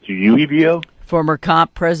UBO? Former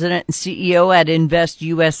comp president and CEO at Invest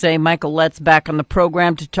USA, Michael Letts, back on the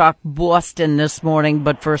program to talk Boston this morning.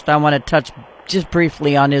 But first, I want to touch just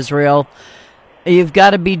briefly on Israel. You've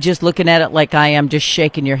got to be just looking at it like I am, just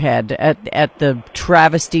shaking your head at the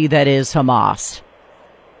travesty that is Hamas.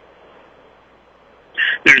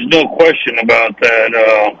 There's no question about that.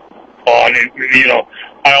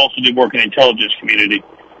 I also do work in the intelligence community,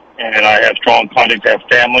 and I have strong contact. I have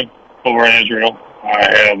family over in Israel.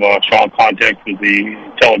 I have strong contact with the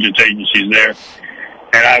intelligence agencies there.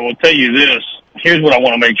 And I will tell you this. Here's what I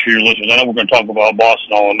want to make sure your listeners, I know we're going to talk about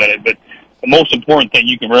Boston all in a minute, but the most important thing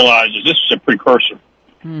you can realize is this is a precursor.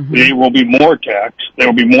 Mm-hmm. There will be more attacks. There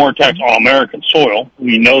will be more attacks on American soil.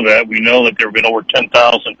 We know that. We know that there have been over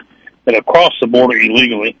 10,000 that have crossed the border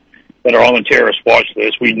illegally that are on the terrorist watch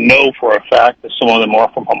list. We know for a fact that some of them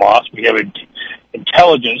are from Hamas. We have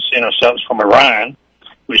intelligence intercepts from Iran,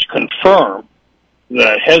 which confirm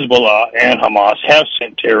that Hezbollah and Hamas have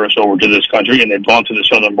sent terrorists over to this country, and they've gone to the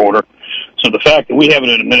southern border. So the fact that we have an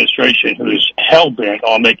administration who is hell-bent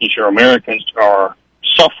on making sure Americans are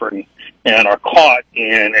suffering and are caught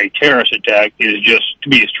in a terrorist attack is just, to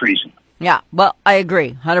me, is treason. Yeah, well, I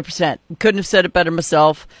agree, 100%. Couldn't have said it better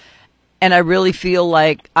myself. And I really feel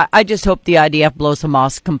like, I just hope the IDF blows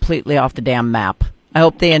Hamas completely off the damn map. I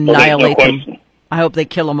hope they annihilate them. I hope they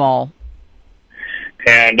kill them all.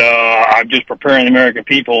 And I'm just preparing the American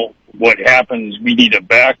people. What happens, we need to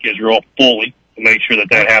back Israel fully to make sure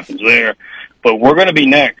that happens there. But we're going to be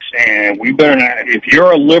next, and we better not. If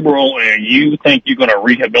you're a liberal and you think you're going to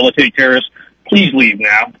rehabilitate terrorists, please leave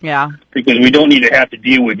now. Yeah. Because we don't need to have to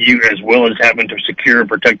deal with you as well as having to secure and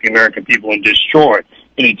protect the American people and destroy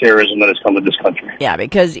any terrorism that has come to this country. Yeah,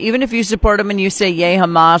 because even if you support them and you say, yay,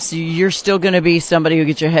 Hamas, you're still going to be somebody who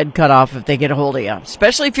gets your head cut off if they get a hold of you,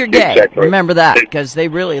 especially if you're gay. Exactly. Remember that, because they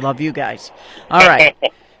really love you guys. All right.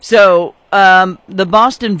 So the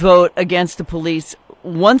Boston vote against the police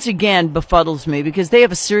once again befuddles me because they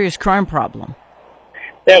have a serious crime problem.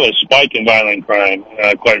 They have a spike in violent crime.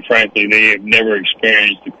 Quite frankly, they have never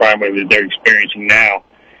experienced the crime wave that they're experiencing now.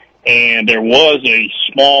 And there was a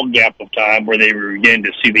small gap of time where they were beginning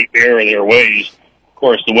to see the error of their ways. Of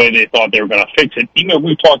course, the way they thought they were going to fix it. You know,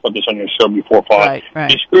 we've talked about this on your show before, Paul.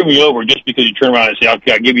 Right. You screw me over just because you turn around and say,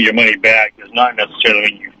 okay, I'll give you your money back, does not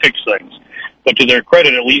necessarily mean you fix things. But to their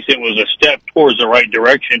credit, at least it was a step towards the right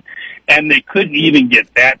direction. And they couldn't even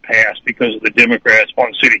get that passed because of the Democrats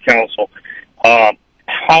on city council.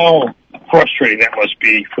 How frustrating that must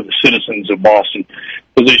be for the citizens of Boston,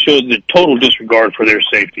 because it shows the total disregard for their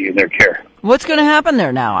safety and their care. What's going to happen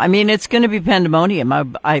there now? I mean, it's going to be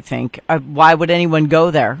pandemonium, I think. Why would anyone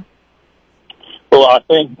go there? Well, I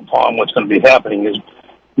think, Tom, what's going to be happening is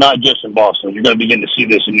not just in Boston. You're going to begin to see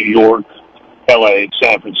this in New York, L.A.,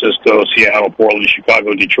 San Francisco, Seattle, Portland,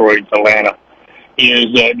 Chicago, Detroit, Atlanta,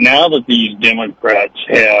 is that now that these Democrats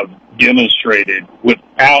have demonstrated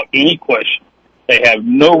without any question they have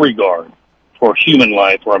no regard for human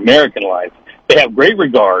life or American life. They have great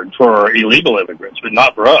regard for illegal immigrants, but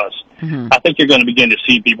not for us. Mm-hmm. I think you're going to begin to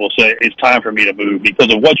see people say, it's time for me to move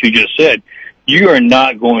because of what you just said. You are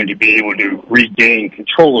not going to be able to regain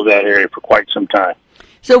control of that area for quite some time.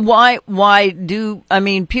 So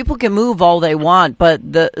people can move all they want,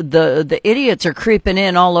 but the idiots are creeping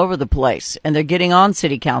in all over the place, and they're getting on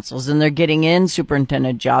city councils, and they're getting in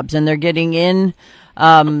superintendent jobs, and they're getting in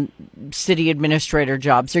city administrator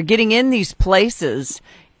jobs. They're getting in these places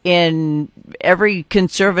in every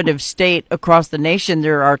conservative state across the nation.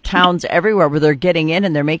 There are towns everywhere where they're getting in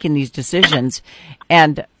and they're making these decisions.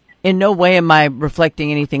 And in no way am I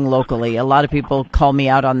reflecting anything locally. A lot of people call me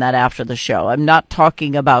out on that after the show. I'm not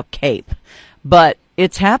talking about Cape, but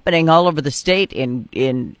it's happening all over the state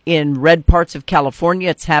in red parts of California.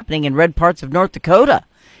 It's happening in red parts of North Dakota.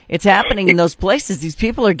 It's happening in those places. These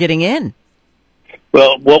people are getting in.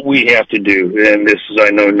 Well, what we have to do, and this is,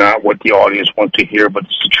 I know, not what the audience wants to hear, but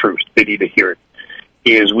it's the truth. They need to hear it,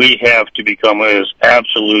 is we have to become as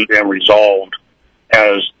absolute and resolved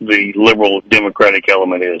as the liberal democratic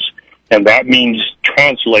element is. And that means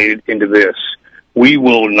translated into this. We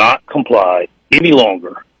will not comply any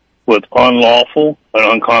longer with unlawful and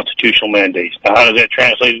unconstitutional mandates. Now, how does that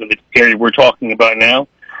translate into the area we're talking about now?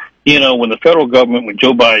 You know, when the federal government, when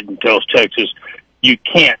Joe Biden tells Texas, you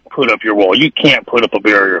can't put up your wall, you can't put up a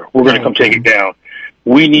barrier, we're going to come take it down.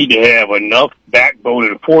 We need to have enough backbone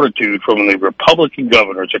and fortitude from the Republican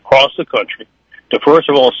governors across the country to, first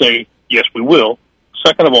of all, say, yes, we will.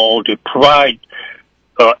 Second of all, to provide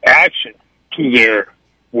action to their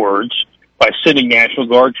words by sending National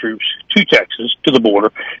Guard troops to Texas, to the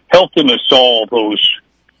border, help them install those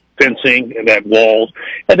fencing and that walls,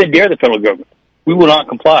 and then dare the federal government we will not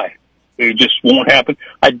comply. It just won't happen.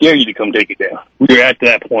 I dare you to come take it down. We're at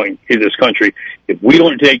that point in this country. If we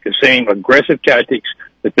don't take the same aggressive tactics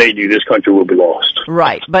that they do, this country will be lost.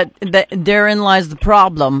 Right, but therein lies the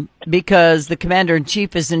problem, because the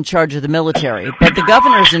commander-in-chief is in charge of the military, but the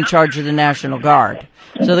governor is in charge of the National Guard.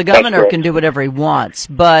 So the governor can do whatever he wants,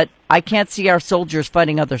 but I can't see our soldiers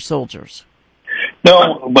fighting other soldiers.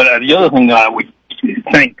 No, but the other thing that I would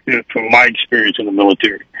think, from my experience in the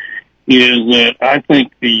military, is that I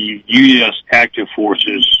think the U.S. active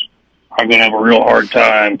forces are going to have a real hard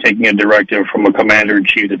time taking a directive from a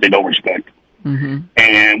commander-in-chief that they don't respect. Mm-hmm.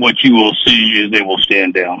 And what you will see is they will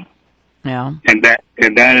stand down. Yeah. And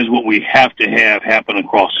that is what we have to have happen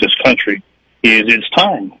across this country, is it's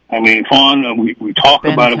time. I mean, Fawn, we talk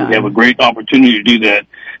about it. We have a great opportunity to do that.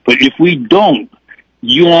 But if we don't,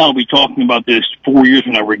 you and I will be talking about this 4 years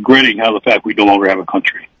from now, regretting how the fact we no longer have a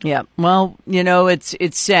country. Yeah. Well,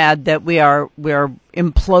 it's sad that we are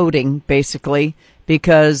imploding, basically,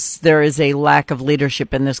 because there is a lack of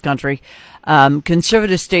leadership in this country.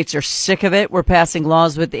 Conservative states are sick of it. We're passing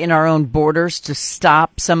laws within our own borders to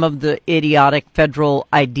stop some of the idiotic federal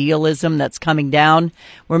idealism that's coming down.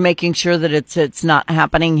 We're making sure that it's not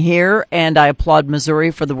happening here, and I applaud Missouri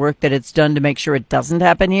for the work that it's done to make sure it doesn't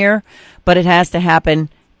happen here, but it has to happen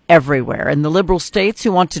everywhere. And the liberal states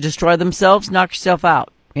who want to destroy themselves, knock yourself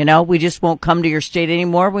out. We just won't come to your state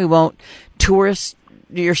anymore. We won't tourist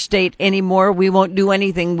your state anymore. We won't do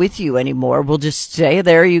anything with you anymore. We'll just stay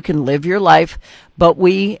there. You can live your life, but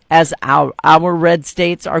we, as our red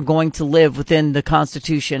states, are going to live within the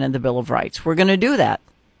Constitution and the Bill of Rights. We're going to do that.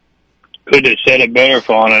 Could have said it better,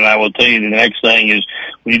 Fawn, and I will tell you the next thing is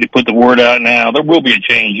we need to put the word out now. There will be a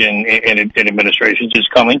change in administrations. It's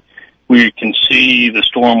coming. We can see the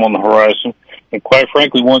storm on the horizon. And quite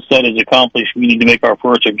frankly, once that is accomplished, we need to make our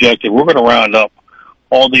first objective. We're going to round up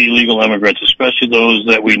all the illegal immigrants, especially those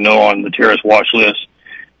that we know on the terrorist watch list,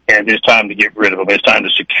 and it's time to get rid of them. It's time to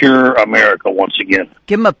secure America once again.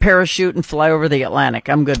 Give them a parachute and fly over the Atlantic.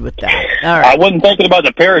 I'm good with that. All right. I wasn't thinking about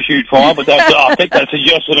the parachute, Paul, but I'll take that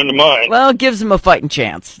suggestion into mind. Well, it gives them a fighting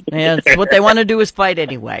chance. And what they want to do is fight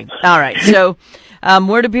anyway. All right. So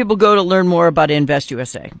where do people go to learn more about Invest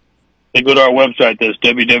USA? They go to our website. That's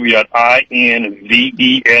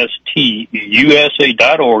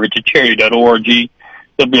www.investUSA.org. It's a charity.org.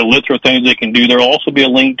 There'll be a list of things they can do. There'll also be a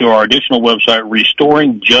link to our additional website,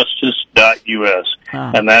 restoringjustice.us.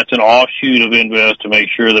 And that's an offshoot of Invest to make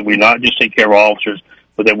sure that we not just take care of officers,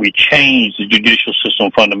 but that we change the judicial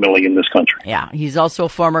system fundamentally in this country. Yeah, he's also a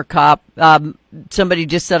former cop. Somebody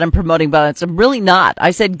just said I'm promoting violence. I'm really not.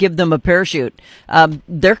 I said give them a parachute.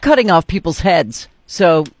 They're cutting off people's heads.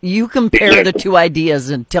 So you compare the two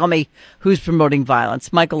ideas and tell me who's promoting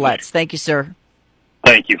violence. Michael Letts, thank you, sir.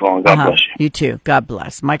 Thank you, Fawn. God bless you. You too. God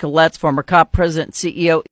bless. Michael Letts, former cop, president, CEO.